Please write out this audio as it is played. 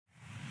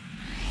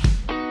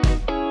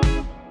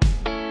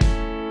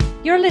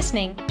You're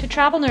listening to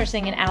Travel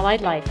Nursing and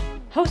Allied Life,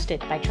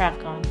 hosted by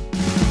TravCon.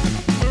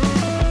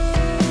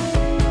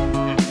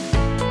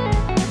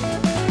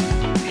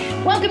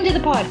 Welcome to the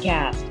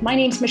podcast. My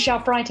name's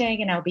Michelle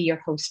Freitag, and I'll be your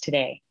host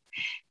today.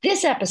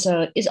 This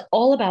episode is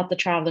all about the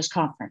Travelers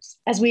Conference,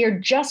 as we are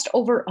just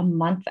over a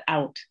month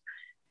out.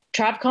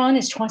 TravCon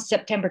is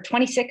September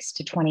 26th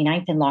to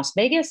 29th in Las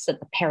Vegas at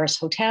the Paris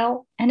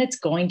Hotel, and it's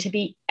going to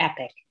be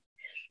epic.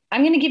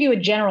 I'm going to give you a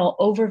general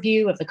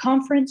overview of the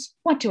conference,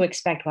 what to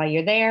expect while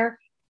you're there,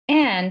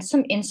 and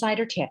some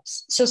insider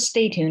tips, so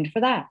stay tuned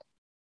for that.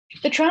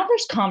 The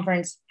Travelers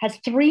Conference has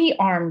three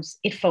arms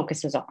it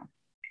focuses on: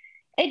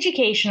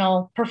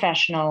 educational,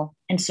 professional,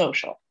 and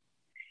social.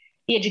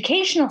 The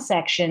educational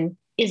section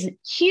is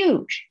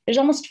huge. There's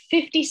almost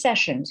 50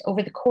 sessions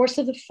over the course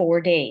of the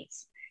 4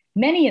 days.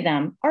 Many of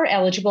them are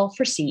eligible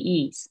for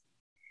CEs.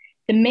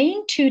 The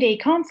main 2-day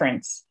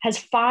conference has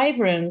 5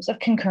 rooms of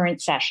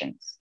concurrent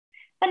sessions.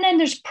 And then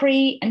there's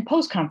pre- and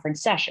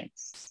post-conference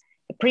sessions.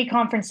 The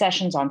pre-conference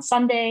sessions on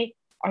Sunday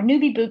are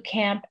newbie boot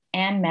camp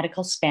and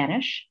medical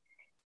Spanish.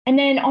 And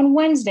then on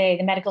Wednesday,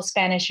 the medical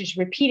Spanish is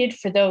repeated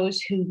for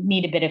those who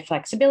need a bit of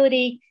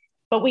flexibility,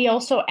 but we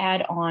also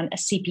add on a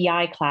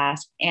CPI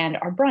class and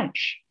our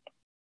brunch.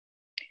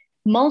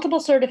 Multiple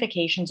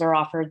certifications are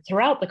offered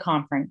throughout the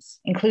conference,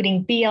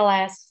 including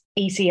BLS,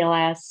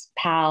 ACLS,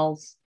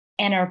 PALS,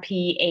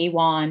 NRP,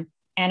 A1,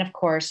 and of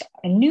course,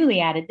 newly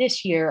added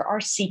this year, our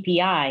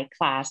CPI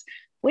class,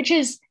 which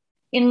is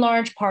in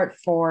large part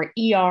for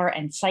ER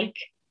and psych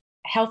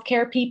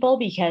healthcare people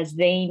because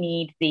they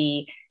need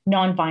the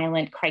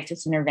nonviolent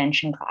crisis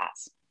intervention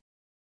class.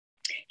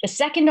 The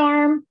second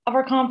arm of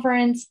our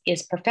conference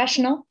is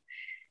professional.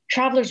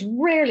 Travelers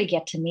rarely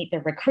get to meet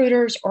their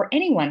recruiters or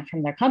anyone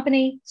from their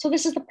company, so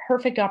this is the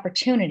perfect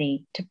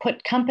opportunity to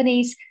put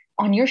companies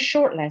on your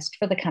shortlist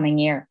for the coming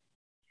year.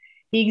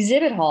 The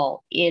exhibit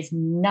hall is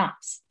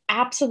nuts.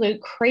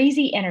 Absolute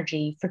crazy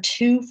energy for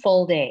 2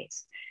 full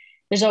days.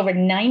 There's over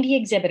 90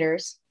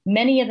 exhibitors,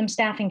 many of them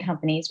staffing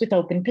companies with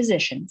open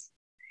positions.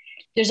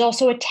 There's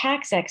also a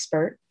tax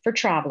expert for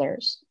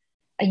travelers,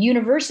 a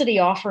university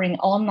offering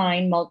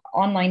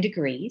online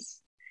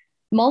degrees,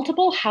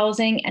 multiple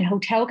housing and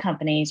hotel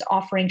companies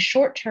offering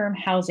short-term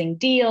housing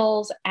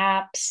deals,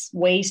 apps,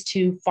 ways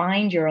to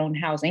find your own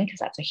housing, because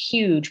that's a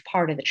huge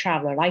part of the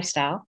traveler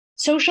lifestyle,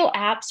 social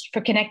apps for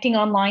connecting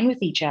online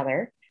with each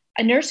other,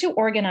 a nurse who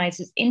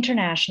organizes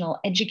international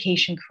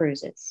education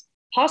cruises,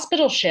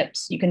 hospital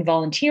ships you can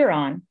volunteer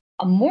on,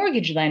 a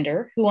mortgage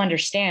lender who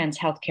understands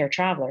healthcare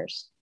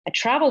travelers, a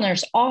travel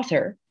nurse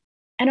author,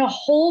 and a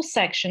whole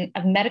section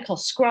of medical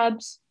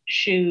scrubs,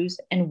 shoes,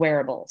 and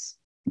wearables.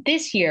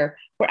 This year,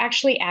 we're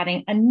actually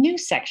adding a new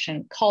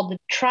section called the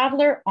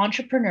Traveler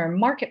Entrepreneur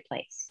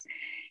Marketplace.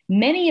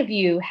 Many of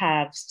you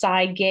have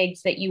side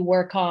gigs that you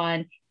work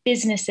on,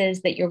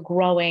 businesses that you're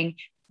growing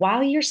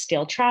while you're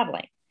still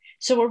traveling.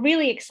 So we're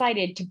really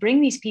excited to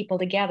bring these people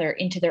together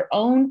into their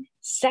own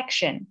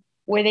section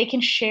where they can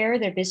share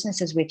their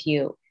businesses with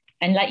you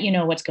and let you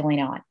know what's going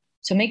on.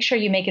 So make sure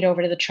you make it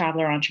over to the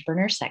Traveler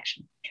Entrepreneur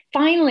section.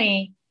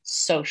 Finally,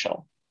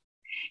 social.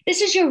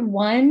 This is your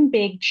one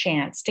big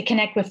chance to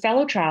connect with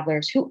fellow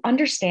travelers who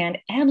understand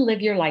and live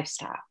your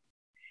lifestyle.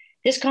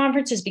 This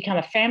conference has become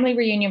a family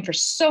reunion for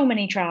so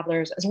many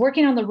travelers, as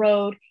working on the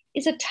road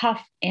is a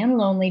tough and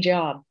lonely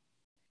job.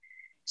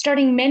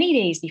 Starting many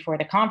days before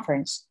the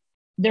conference,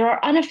 there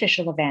are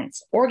unofficial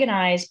events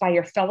organized by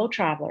your fellow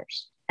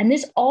travelers, and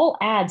this all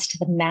adds to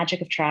the magic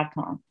of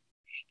TravCon.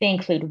 They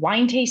include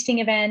wine tasting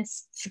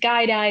events,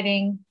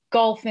 skydiving,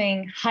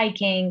 golfing,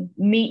 hiking,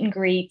 meet and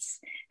greets.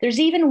 There's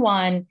even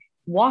one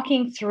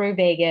walking through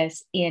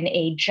Vegas in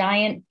a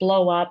giant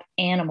blow-up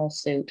animal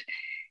suit.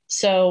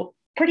 So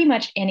pretty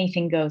much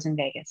anything goes in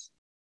Vegas.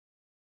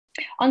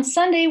 On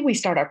Sunday, we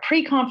start our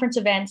pre-conference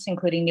events,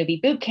 including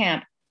newbie boot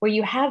camp, where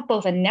you have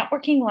both a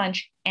networking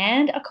lunch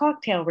and a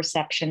cocktail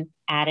reception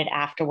added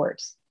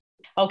afterwards.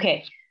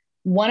 Okay,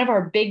 one of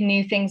our big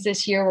new things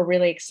this year we're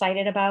really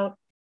excited about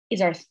is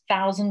our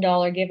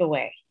 $1,000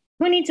 giveaway.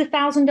 Who needs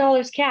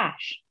 $1,000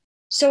 cash?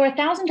 So our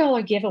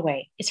 $1,000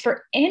 giveaway is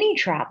for any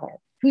traveler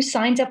who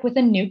signs up with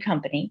a new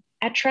company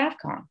at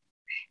TravCon.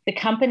 The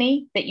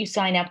company that you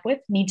sign up with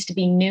needs to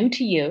be new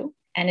to you,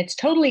 and it's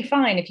totally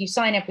fine if you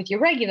sign up with your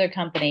regular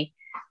company,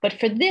 but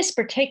for this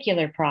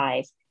particular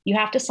prize, you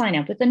have to sign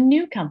up with a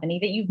new company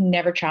that you've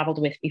never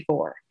traveled with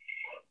before.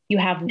 You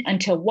have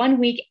until 1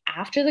 week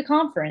after the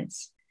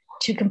conference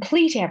to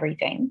complete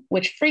everything,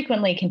 which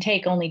frequently can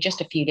take only just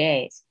a few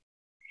days.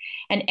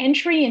 An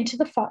entry into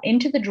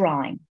the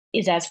drawing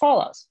is as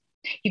follows.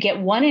 You get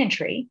 1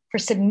 entry for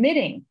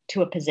submitting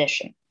to a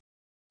position,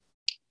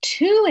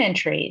 2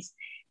 entries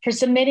for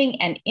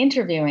submitting and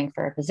interviewing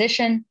for a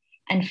position,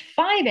 and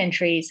 5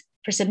 entries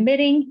for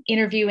submitting,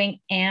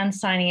 interviewing, and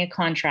signing a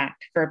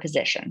contract for a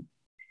position.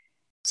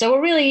 So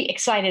we're really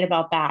excited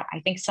about that. I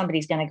think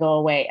somebody's going to go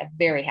away a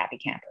very happy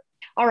camper.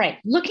 All right,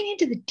 looking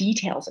into the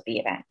details of the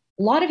event.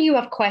 A lot of you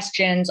have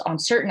questions on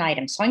certain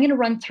items, so I'm going to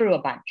run through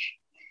a bunch.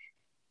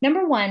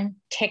 Number 1,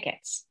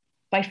 tickets.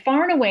 By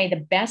far and away, the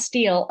best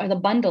deal are the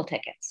bundle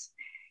tickets.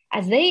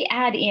 as they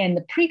add in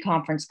the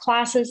pre-conference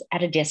classes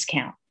at a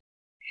discount.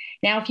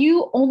 Now, if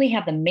you only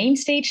have the main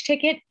stage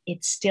ticket,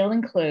 it still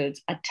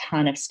includes a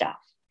ton of stuff.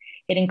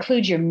 It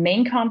includes your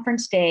main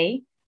conference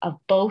day of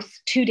both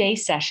 2-day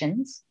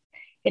sessions.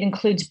 It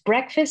includes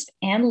breakfast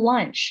and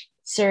lunch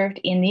served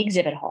in the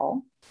exhibit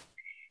hall.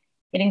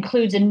 It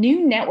includes a new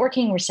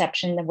networking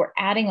reception that we're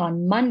adding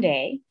on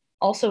Monday,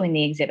 also in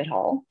the exhibit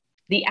hall,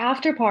 the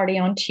after party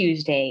on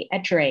Tuesday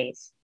at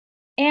Dre's,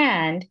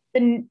 and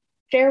the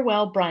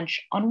farewell brunch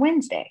on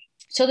Wednesday.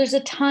 So there's a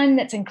ton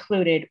that's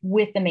included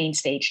with the main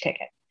stage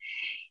ticket.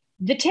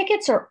 The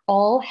tickets are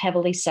all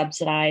heavily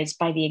subsidized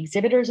by the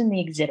exhibitors in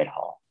the exhibit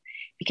hall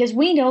because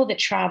we know that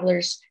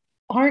travelers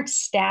aren't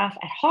staff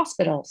at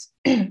hospitals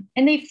and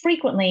they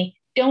frequently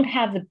don't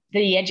have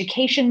the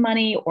education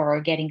money or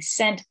are getting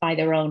sent by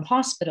their own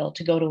hospital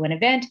to go to an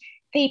event.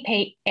 They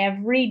pay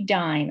every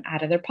dime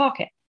out of their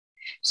pocket.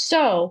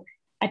 So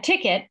a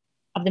ticket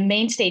of the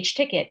main stage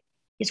ticket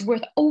is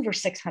worth over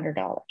 $600,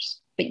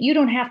 but you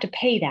don't have to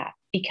pay that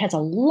because a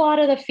lot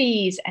of the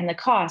fees and the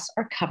costs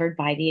are covered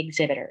by the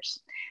exhibitors.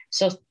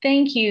 So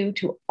thank you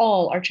to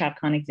all our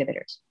TravCon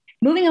exhibitors.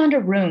 Moving on to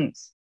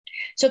rooms.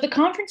 So the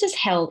conference is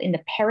held in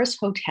the Paris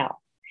Hotel.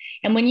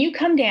 And when you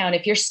come down,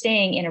 if you're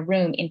staying in a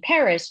room in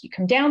Paris, you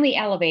come down the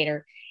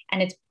elevator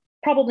and it's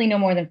probably no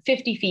more than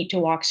 50 feet to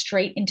walk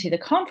straight into the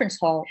conference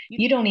hall.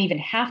 You don't even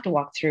have to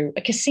walk through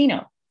a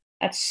casino.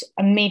 That's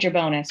a major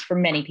bonus for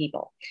many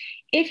people.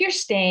 If you're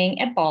staying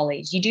at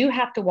Bally's, you do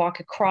have to walk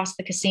across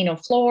the casino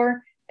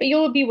floor, but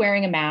you'll be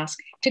wearing a mask.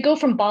 To go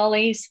from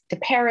Bally's to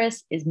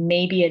Paris is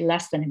maybe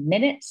less than a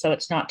minute, so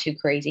it's not too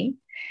crazy.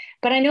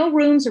 But I know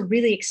rooms are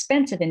really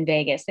expensive in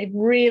Vegas. They've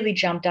really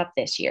jumped up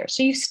this year.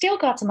 So you've still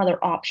got some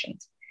other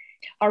options.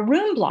 Our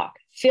room block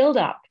filled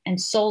up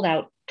and sold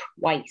out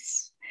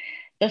twice.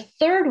 The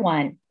third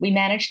one, we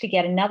managed to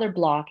get another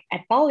block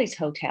at Bally's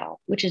Hotel,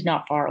 which is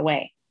not far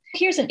away.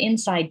 Here's an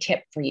inside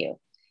tip for you.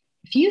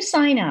 If you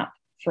sign up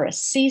for a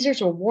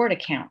Caesars reward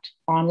account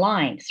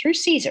online through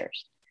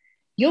Caesars,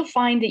 you'll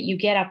find that you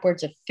get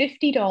upwards of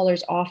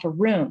 $50 off a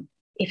room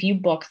if you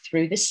book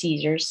through the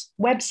Caesars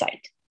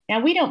website. Now,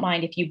 we don't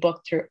mind if you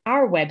book through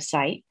our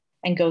website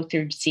and go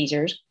through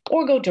Caesars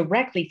or go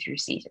directly through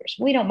Caesars.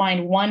 We don't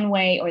mind one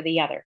way or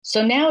the other.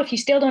 So now if you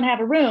still don't have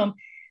a room,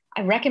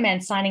 I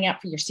recommend signing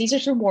up for your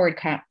Caesars reward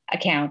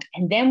account.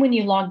 And then when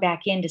you log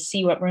back in to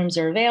see what rooms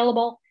are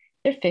available,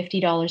 they're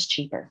 $50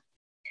 cheaper.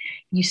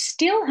 You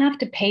still have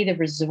to pay the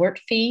resort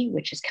fee,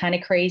 which is kind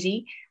of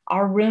crazy.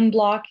 Our room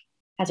block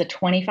has a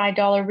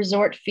 $25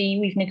 resort fee.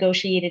 We've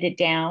negotiated it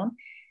down.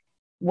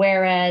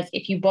 Whereas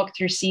if you book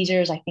through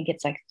Caesars, I think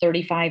it's like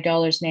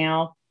 $35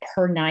 now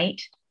per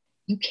night.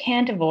 You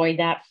can't avoid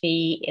that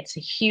fee. It's a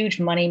huge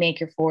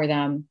moneymaker for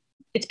them.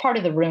 It's part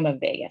of the room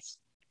of Vegas.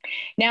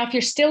 Now, if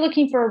you're still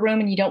looking for a room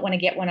and you don't want to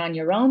get one on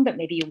your own, but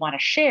maybe you want to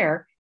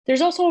share,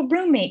 there's also a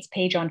roommates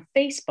page on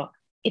Facebook.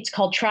 It's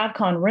called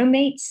TravCon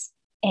Roommates,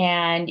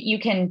 and you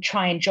can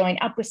try and join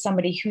up with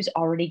somebody who's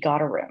already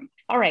got a room.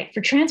 All right,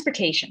 for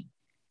transportation,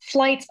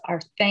 flights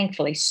are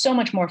thankfully so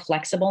much more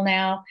flexible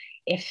now.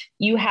 If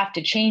you have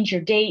to change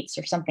your dates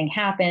or something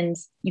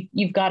happens,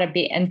 you've got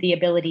the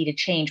ability to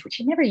change, which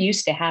you never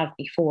used to have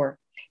before.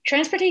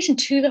 Transportation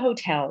to the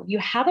hotel, you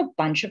have a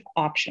bunch of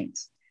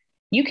options.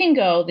 You can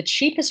go, the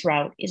cheapest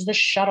route is the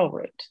shuttle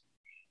route.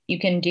 You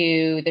can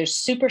there's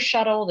Super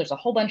Shuttle, there's a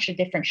whole bunch of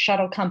different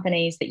shuttle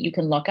companies that you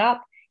can look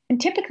up.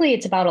 And typically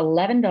it's about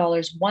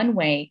 $11 one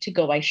way to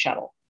go by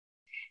shuttle.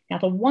 Now,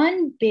 the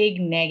one big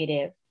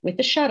negative with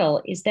the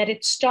shuttle is that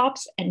it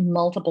stops at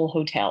multiple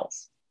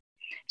hotels.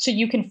 So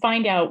you can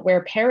find out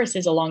where Paris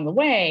is along the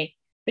way,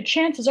 but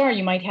chances are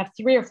you might have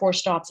 3 or 4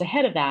 stops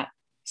ahead of that.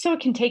 So it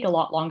can take a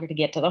lot longer to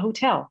get to the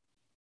hotel.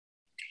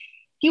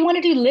 If you want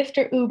to do Lyft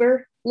or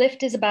Uber,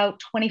 Lyft is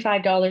about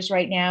 $25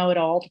 right now. It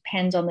all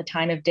depends on the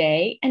time of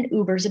day, and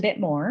Uber's a bit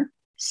more.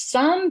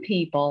 Some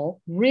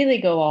people really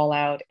go all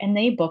out and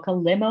they book a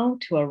limo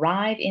to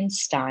arrive in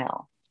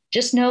style.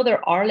 Just know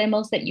there are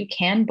limos that you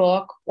can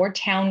book or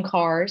town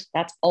cars.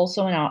 That's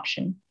also an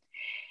option.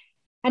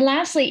 And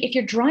lastly, if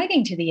you're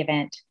driving to the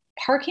event,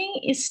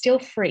 parking is still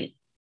free,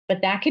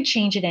 but that could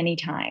change at any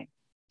time.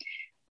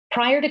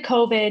 Prior to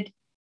COVID,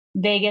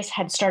 Vegas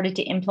had started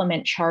to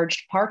implement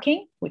charged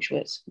parking, which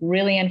was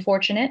really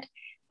unfortunate.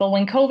 But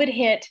when COVID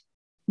hit,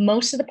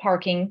 most of the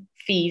parking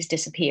fees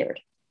disappeared.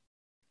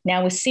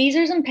 Now with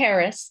Caesars in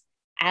Paris,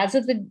 as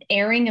of the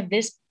airing of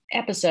this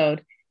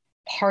episode,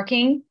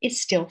 parking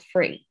is still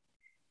free.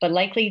 But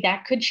likely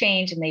that could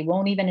change and they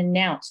won't even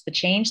announce the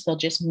change. They'll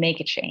just make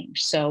a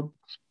change. So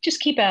just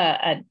keep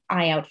an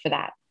eye out for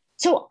that.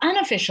 So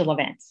unofficial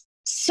events.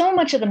 So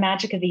much of the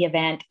magic of the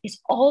event is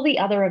all the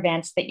other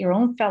events that your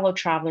own fellow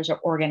travelers are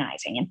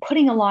organizing and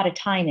putting a lot of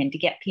time in to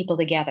get people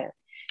together.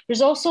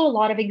 There's also a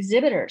lot of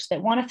exhibitors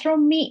that want to throw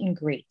meet and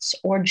greets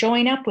or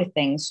join up with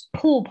things,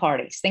 pool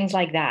parties, things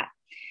like that.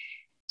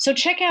 So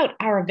check out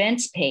our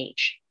events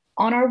page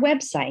on our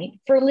website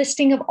for a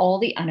listing of all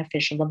the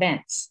unofficial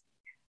events.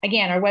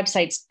 Again, our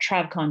website's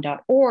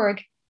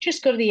travcon.org.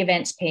 Just go to the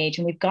events page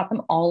and we've got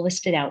them all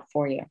listed out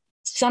for you.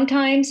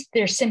 Sometimes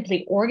they're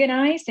simply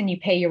organized and you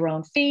pay your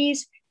own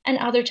fees, and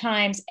other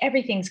times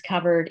everything's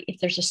covered if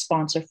there's a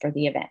sponsor for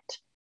the event.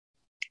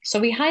 So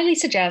we highly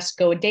suggest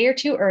go a day or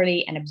two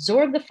early and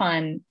absorb the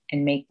fun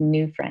and make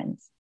new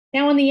friends.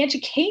 Now, on the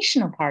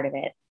educational part of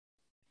it,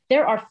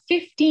 there are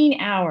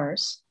 15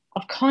 hours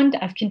of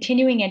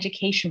continuing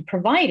education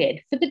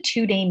provided for the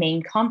 2-day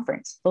main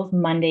conference, both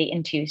Monday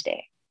and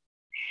Tuesday.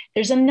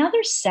 There's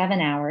another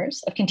 7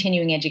 hours of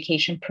continuing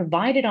education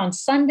provided on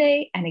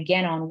Sunday and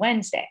again on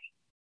Wednesday.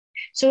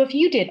 So if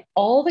you did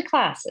all the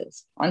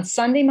classes on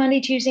Sunday, Monday,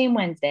 Tuesday, and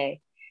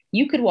Wednesday,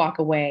 you could walk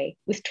away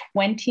with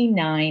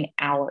 29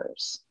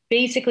 hours.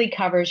 Basically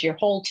covers your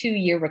whole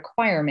 2-year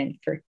requirement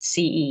for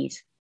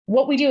CEs.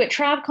 What we do at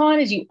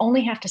TravCon is you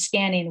only have to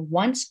scan in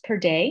once per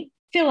day,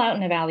 fill out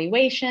an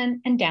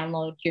evaluation, and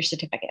download your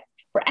certificate.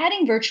 We're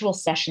adding virtual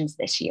sessions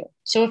this year.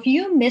 So if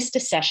you missed a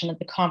session at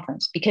the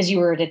conference because you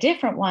were at a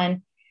different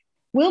one,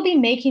 we'll be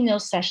making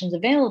those sessions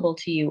available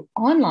to you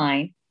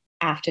online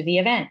after the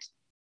event.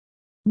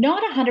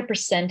 Not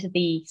 100% of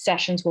the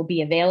sessions will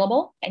be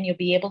available, and you'll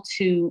be able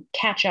to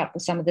catch up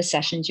with some of the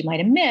sessions you might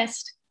have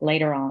missed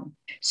later on.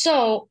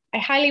 So I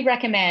highly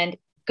recommend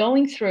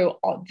going through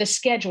the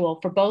schedule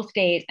for both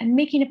days and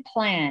making a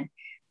plan,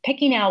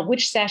 picking out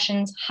which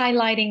sessions,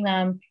 highlighting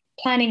them,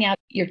 planning out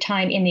your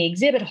time in the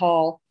exhibit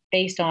hall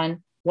based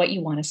on what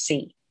you want to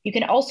see. You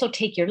can also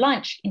take your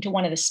lunch into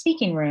one of the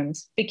speaking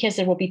rooms because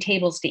there will be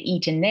tables to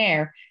eat in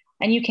there,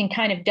 and you can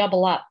kind of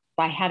double up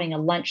by having a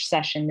lunch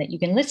session that you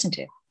can listen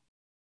to.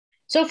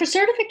 So for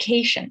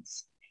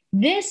certifications,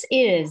 this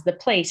is the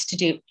place to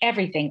do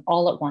everything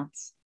all at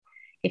once.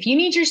 If you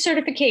need your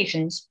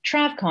certifications,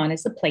 TravCon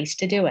is the place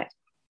to do it.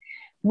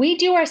 We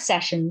do our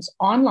sessions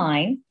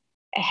online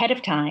ahead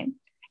of time,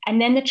 and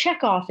then the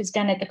checkoff is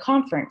done at the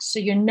conference, so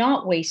you're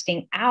not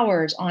wasting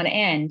hours on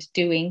end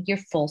doing your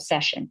full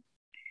session.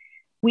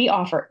 We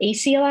offer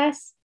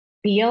ACLS,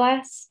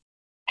 BLS,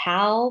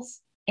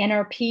 PALS,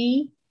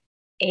 NRP,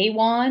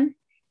 AWON,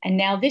 and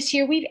now this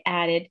year we've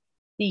added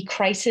the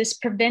Crisis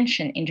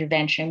Prevention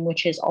Intervention,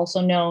 which is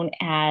also known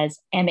as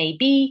MAB,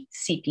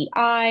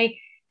 CPI,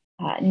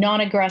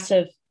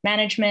 non-aggressive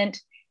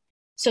management.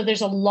 So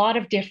there's a lot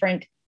of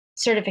different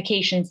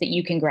certifications that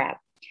you can grab.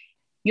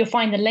 You'll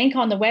find the link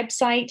on the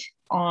website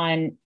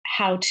on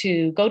how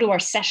to go to our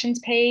sessions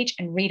page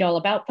and read all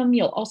about them.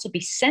 You'll also be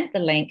sent the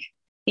link,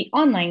 the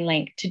online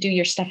link, to do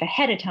your stuff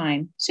ahead of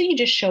time. So you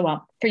just show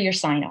up for your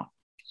sign off.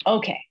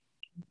 Okay,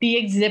 the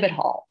exhibit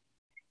hall.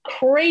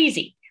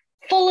 Crazy,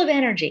 full of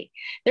energy.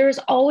 There is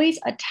always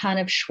a ton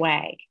of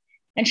swag.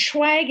 And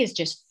swag is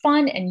just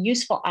fun and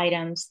useful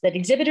items that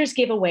exhibitors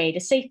give away to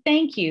say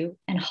thank you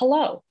and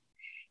hello.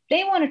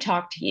 They want to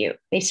talk to you.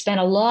 They spent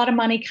a lot of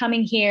money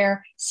coming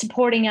here,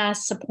 supporting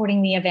us,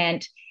 supporting the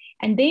event,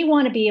 and they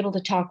want to be able to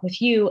talk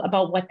with you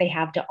about what they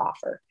have to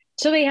offer.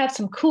 So they have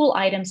some cool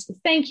items to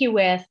thank you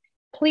with.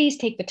 Please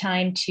take the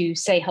time to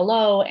say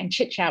hello and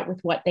chit chat with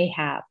what they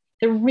have.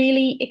 They're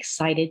really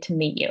excited to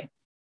meet you.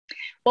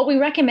 What we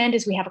recommend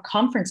is we have a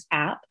conference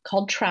app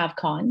called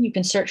TravCon. You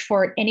can search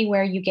for it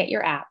anywhere you get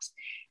your apps.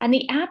 And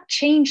the app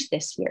changed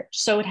this year.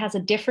 So it has a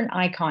different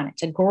icon.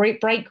 It's a great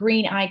bright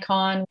green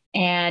icon.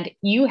 And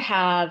you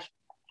have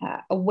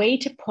a way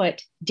to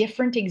put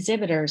different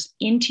exhibitors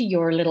into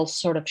your little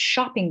sort of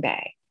shopping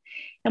bag.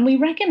 And we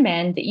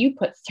recommend that you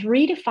put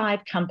 3 to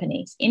 5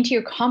 companies into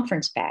your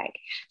conference bag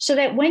so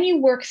that when you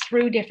work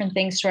through different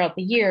things throughout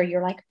the year,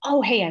 you're like,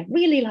 oh, hey, I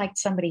really liked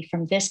somebody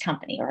from this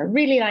company, or I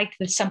really liked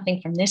something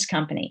from this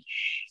company.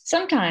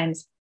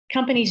 Sometimes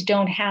companies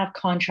don't have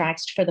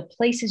contracts for the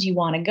places you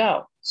want to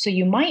go. So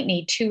you might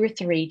need 2 or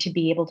 3 to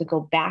be able to go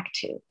back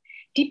to,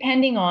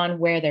 depending on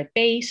where they're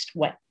based,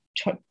 what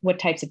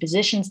types of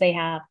positions they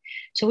have.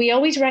 So we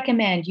always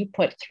recommend you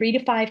put 3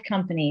 to 5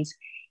 companies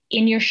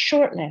in your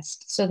short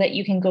list so that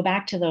you can go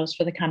back to those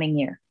for the coming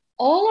year.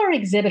 All our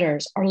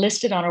exhibitors are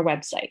listed on our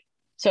website.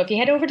 So if you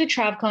head over to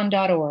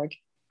travcon.org,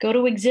 go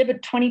to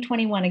Exhibit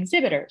 2021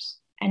 Exhibitors,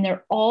 and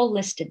they're all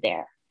listed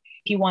there.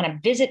 If you want to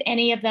visit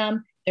any of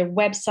them, their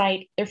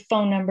website, their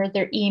phone number,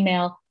 their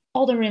email,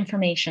 all their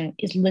information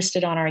is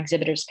listed on our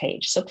exhibitors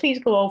page. So please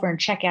go over and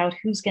check out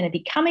who's going to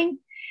be coming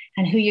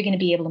and who you're going to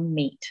be able to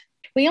meet.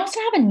 We also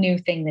have a new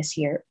thing this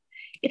year.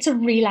 It's a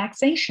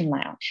relaxation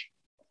lounge.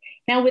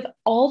 Now, with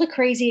all the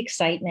crazy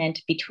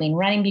excitement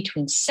running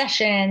between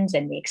sessions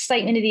and the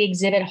excitement of the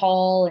exhibit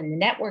hall and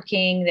the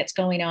networking that's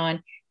going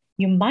on,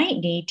 you might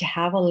need to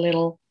have a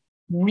little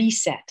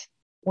reset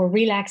or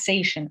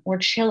relaxation or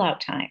chill out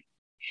time.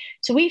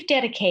 So we've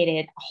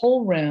dedicated a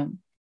whole room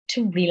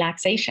to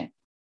relaxation.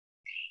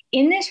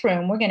 In this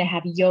room, we're going to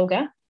have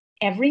yoga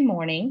every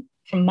morning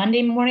from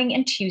Monday morning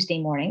and Tuesday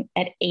morning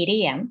at 8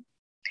 a.m.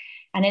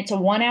 And it's a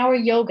 1-hour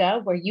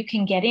yoga where you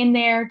can get in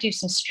there, do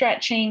some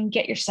stretching,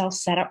 get yourself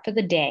set up for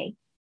the day.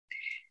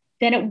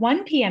 Then at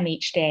 1 p.m.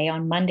 each day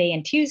on Monday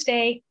and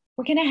Tuesday,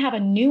 we're going to have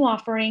a new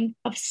offering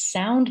of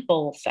sound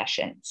bowl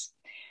sessions.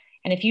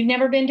 And if you've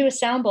never been to a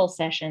sound bowl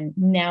session,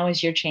 now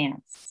is your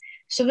chance.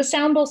 So the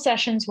sound bowl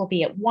sessions will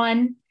be at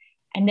 1,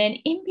 And then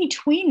in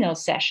between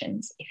those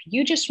sessions, if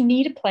you just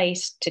need a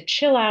place to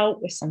chill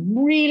out with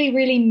some really,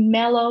 really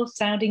mellow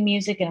sounding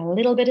music and a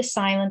little bit of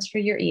silence for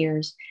your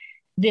ears,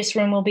 this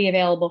room will be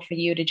available for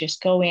you to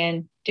just go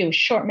in, do a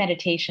short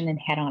meditation, and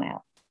head on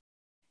out.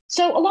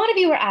 So a lot of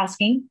you are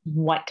asking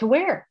what to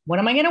wear. What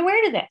am I going to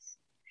wear to this?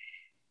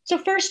 So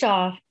first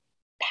off,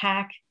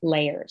 pack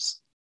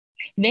layers.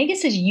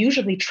 Vegas is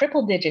usually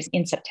triple digits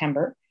in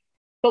September,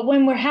 but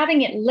when we're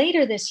having it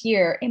later this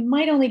year, it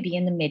might only be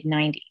in the mid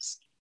 90s.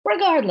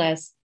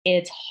 Regardless,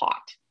 it's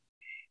hot.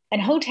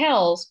 And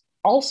hotels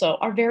also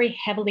are very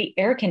heavily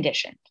air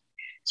conditioned.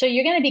 So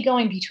you're going to be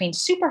going between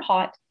super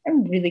hot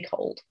and really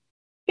cold.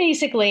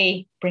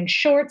 Basically, bring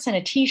shorts and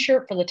a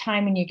t-shirt for the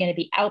time when you're going to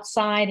be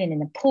outside and in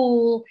the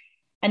pool,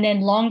 and then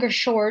longer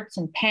shorts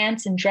and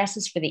pants and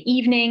dresses for the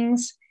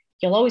evenings.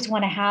 You'll always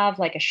want to have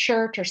like a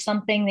shirt or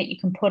something that you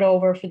can put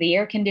over for the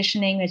air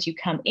conditioning as you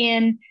come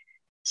in.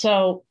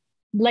 So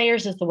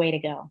layers is the way to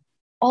go.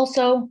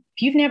 Also,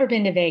 if you've never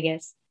been to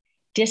Vegas,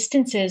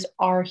 distances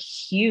are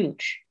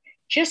huge.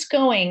 Just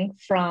going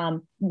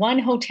from one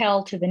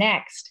hotel to the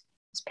next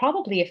is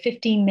probably a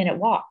 15-minute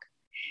walk.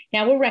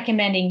 Now, we're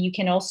recommending you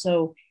can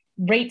also,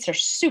 rates are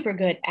super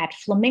good at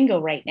Flamingo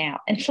right now.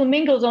 And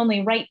Flamingo's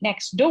only right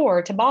next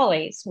door to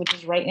Bally's, which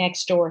is right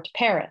next door to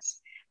Paris.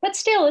 But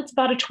still, it's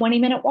about a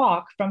 20-minute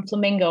walk from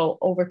Flamingo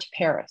over to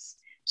Paris.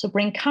 So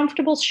bring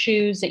comfortable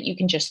shoes that you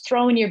can just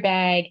throw in your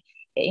bag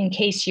in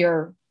case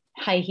your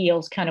high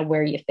heels kind of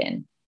wear you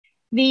thin.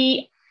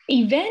 The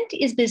event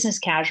is business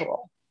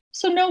casual,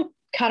 so no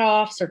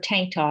cutoffs or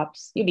tank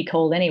tops. You'll be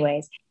cold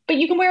anyways. But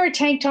you can wear a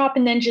tank top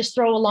and then just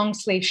throw a long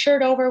sleeve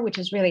shirt over, which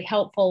is really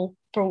helpful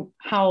for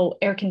how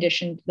air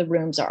conditioned the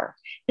rooms are.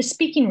 The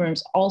speaking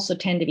rooms also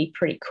tend to be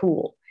pretty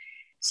cool.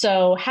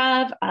 So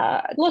have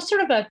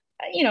sort of a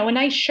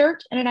nice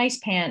shirt and a nice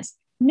pants.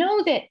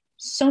 Know that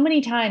so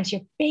many times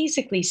you're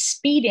basically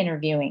speed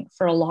interviewing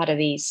for a lot of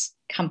these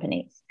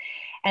companies.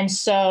 And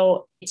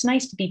so it's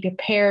nice to be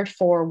prepared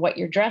for what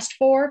you're dressed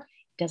for.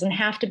 It doesn't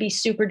have to be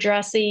super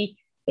dressy.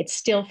 It's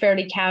still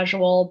fairly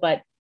casual,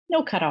 but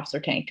no cutoffs or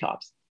tank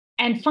tops.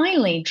 And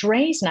finally,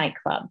 Dre's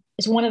Nightclub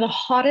is one of the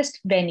hottest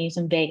venues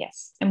in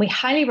Vegas. And we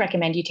highly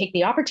recommend you take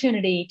the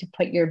opportunity to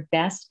put your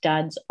best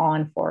duds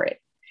on for it.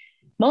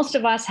 Most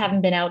of us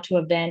haven't been out to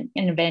an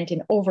event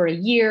in over a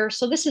year,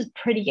 so this is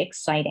pretty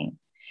exciting.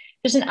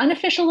 There's an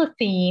unofficial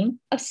theme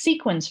of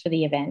sequins for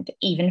the event,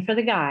 even for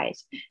the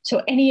guys.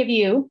 So any of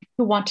you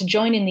who want to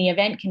join in the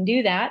event can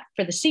do that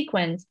for the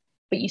sequins,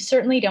 but you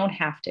certainly don't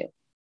have to.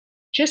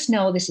 Just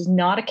know this is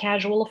not a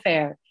casual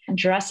affair, and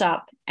dress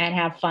up and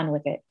have fun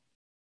with it.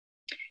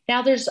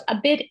 Now, there's a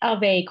bit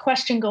of a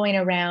question going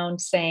around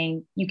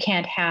saying you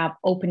can't have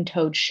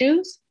open-toed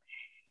shoes,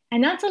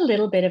 and that's a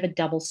little bit of a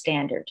double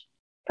standard.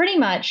 Pretty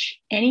much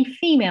any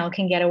female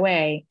can get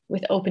away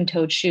with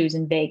open-toed shoes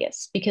in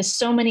Vegas because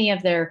so many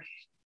of their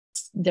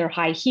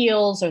high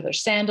heels or their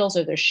sandals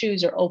or their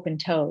shoes are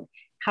open-toed.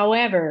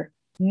 However,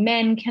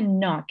 men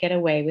cannot get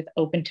away with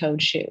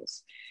open-toed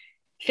shoes.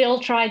 Phil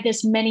tried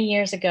this many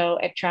years ago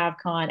at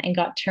TravCon and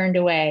got turned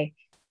away,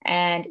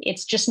 and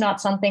it's just not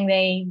something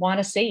they want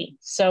to see.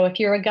 So if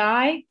you're a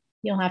guy,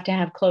 you'll have to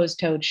have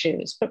closed-toed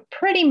shoes. But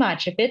pretty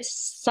much if it's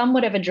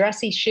somewhat of a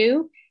dressy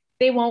shoe,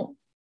 they won't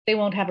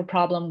have a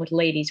problem with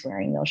ladies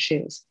wearing those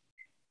shoes.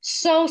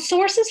 So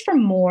sources for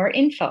more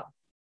info.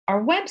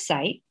 Our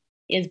website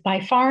is by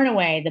far and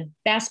away the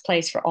best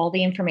place for all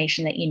the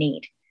information that you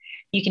need.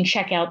 You can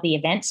check out the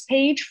events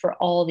page for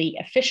all the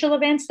official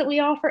events that we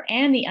offer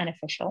and the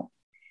unofficial.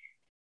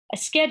 A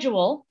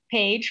schedule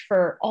page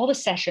for all the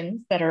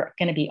sessions that are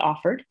going to be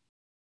offered.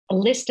 A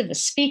list of the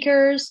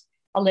speakers,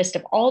 a list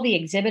of all the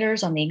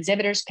exhibitors on the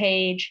exhibitors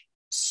page.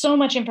 So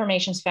much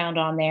information is found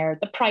on there.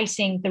 The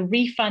pricing, the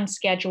refund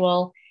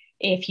schedule.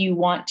 If you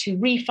want to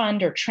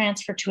refund or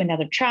transfer to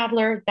another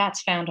traveler,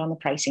 that's found on the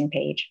pricing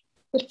page.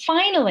 But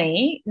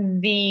finally,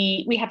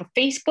 we have a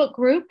Facebook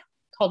group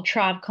called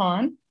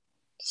TravCon.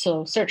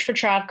 So search for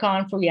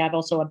TravCon. We have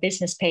also a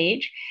business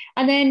page.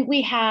 And then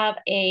we have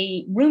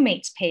a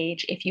roommates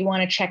page if you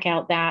want to check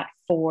out that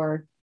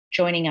for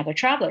joining other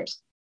travelers.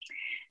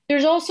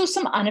 There's also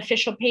some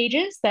unofficial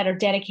pages that are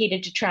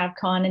dedicated to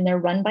TravCon, and they're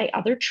run by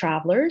other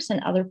travelers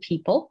and other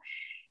people.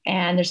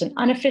 And there's an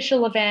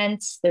unofficial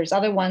events. There's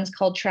other ones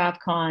called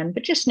TravCon,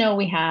 but just know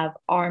we have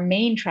our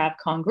main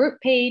TravCon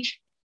group page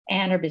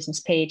and our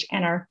business page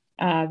and our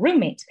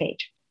roommates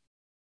page.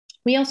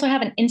 We also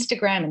have an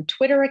Instagram and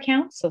Twitter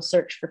account, so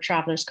search for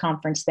Travelers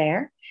Conference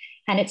there.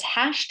 And it's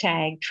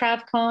hashtag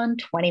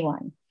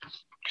TravCon21.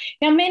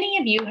 Now, many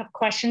of you have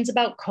questions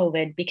about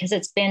COVID because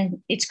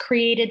it's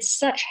created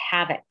such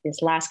havoc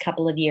this last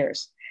couple of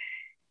years.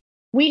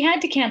 We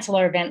had to cancel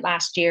our event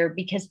last year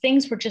because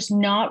things were just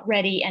not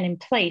ready and in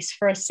place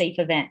for a safe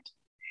event.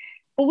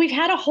 But we've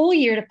had a whole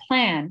year to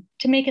plan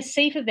to make a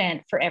safe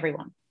event for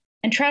everyone.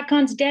 And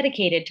TravCon's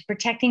dedicated to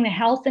protecting the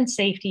health and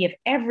safety of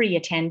every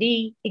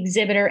attendee,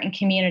 exhibitor, and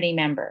community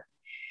member.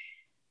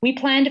 We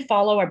plan to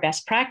follow our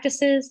best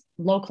practices,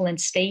 local and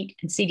state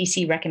and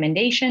CDC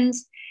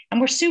recommendations, And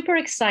we're super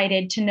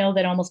excited to know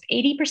that almost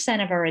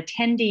 80% of our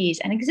attendees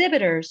and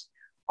exhibitors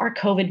are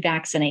COVID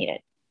vaccinated.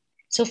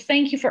 So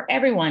thank you for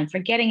everyone for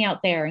getting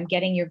out there and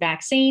getting your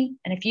vaccine.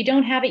 And if you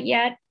don't have it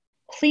yet,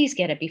 please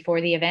get it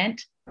before the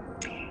event.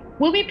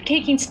 We'll be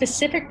taking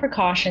specific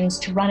precautions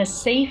to run a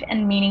safe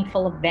and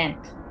meaningful event.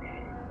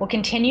 We'll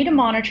continue to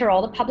monitor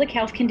all the public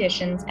health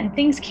conditions, and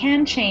things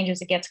can change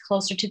as it gets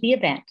closer to the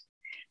event.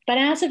 But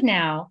as of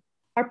now,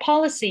 our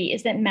policy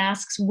is that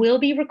masks will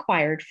be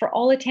required for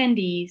all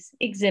attendees,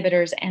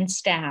 exhibitors, and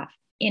staff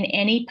in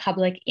any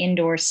public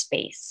indoor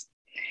space.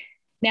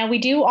 Now, we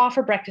do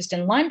offer breakfast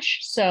and lunch,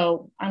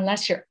 so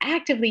unless you're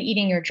actively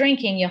eating or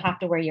drinking, you'll have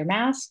to wear your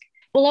mask.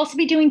 We'll also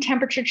be doing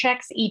temperature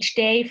checks each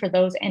day for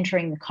those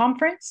entering the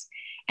conference,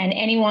 and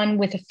anyone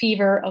with a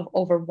fever of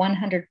over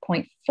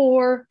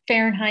 100.4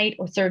 Fahrenheit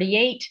or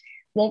 38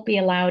 won't be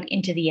allowed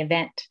into the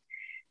event.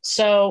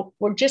 So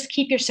we'll just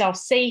keep yourself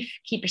safe,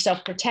 keep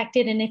yourself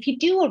protected, and if you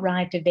do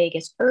arrive to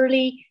Vegas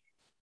early,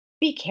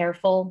 be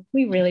careful.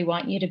 We really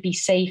want you to be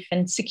safe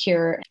and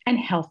secure and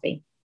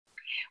healthy.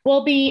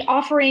 We'll be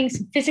offering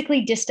some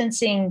physically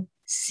distancing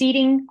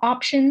seating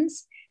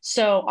options.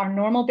 So our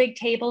normal big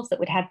tables that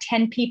would have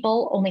 10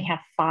 people only have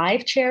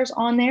 5 chairs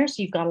on there.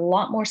 So you've got a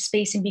lot more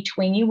space in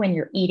between you when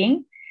you're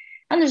eating.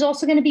 And there's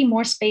also going to be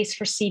more space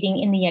for seating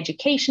in the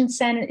education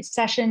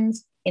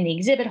sessions, in the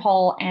exhibit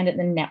hall, and at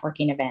the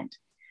networking event.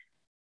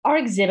 Our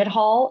exhibit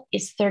hall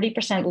is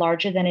 30%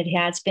 larger than it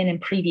has been in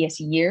previous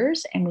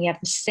years, and we have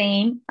the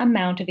same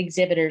amount of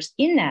exhibitors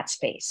in that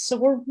space. So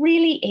we're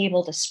really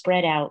able to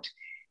spread out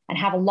and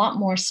have a lot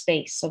more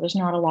space, so there's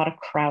not a lot of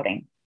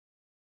crowding.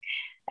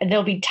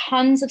 There'll be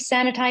tons of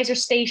sanitizer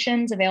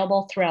stations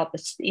available throughout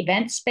the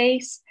event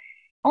space.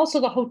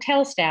 Also, the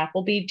hotel staff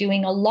will be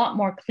doing a lot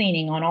more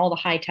cleaning on all the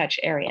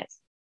high-touch areas.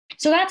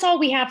 So that's all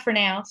we have for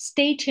now.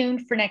 Stay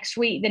tuned for next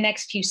week, the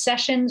next few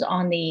sessions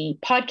on the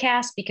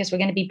podcast, because we're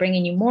going to be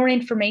bringing you more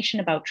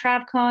information about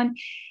TravCon.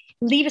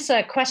 Leave us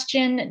a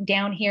question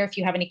down here if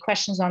you have any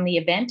questions on the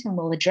event, and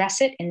we'll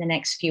address it in the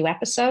next few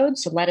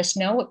episodes. So let us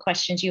know what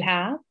questions you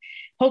have.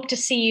 Hope to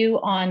see you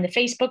on the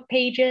Facebook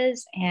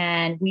pages,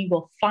 and we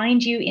will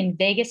find you in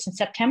Vegas in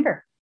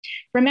September.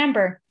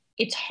 Remember,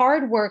 it's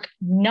hard work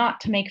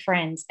not to make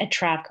friends at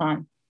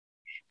TravCon.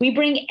 We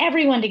bring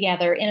everyone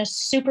together in a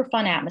super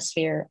fun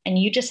atmosphere, and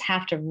you just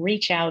have to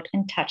reach out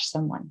and touch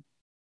someone.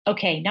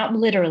 Okay, not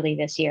literally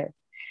this year,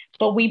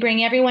 but we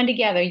bring everyone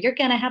together. You're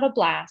going to have a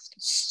blast.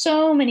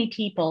 So many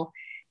people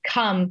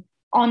come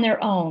on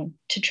their own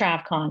to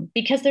TravCon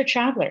because they're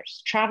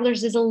travelers.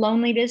 Travelers is a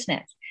lonely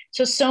business.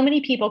 So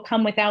many people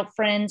come without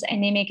friends,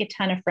 and they make a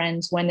ton of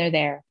friends when they're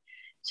there.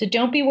 So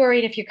don't be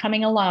worried if you're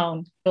coming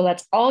alone, but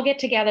let's all get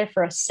together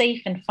for a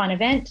safe and fun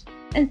event.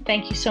 And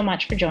thank you so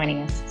much for joining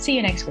us. See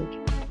you next week.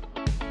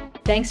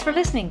 Thanks for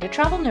listening to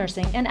Travel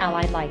Nursing and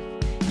Allied Life.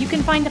 You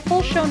can find the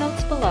full show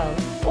notes below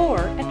or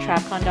at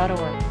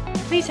travcon.org.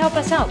 Please help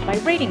us out by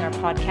rating our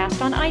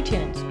podcast on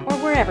iTunes or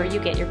wherever you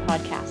get your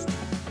podcasts.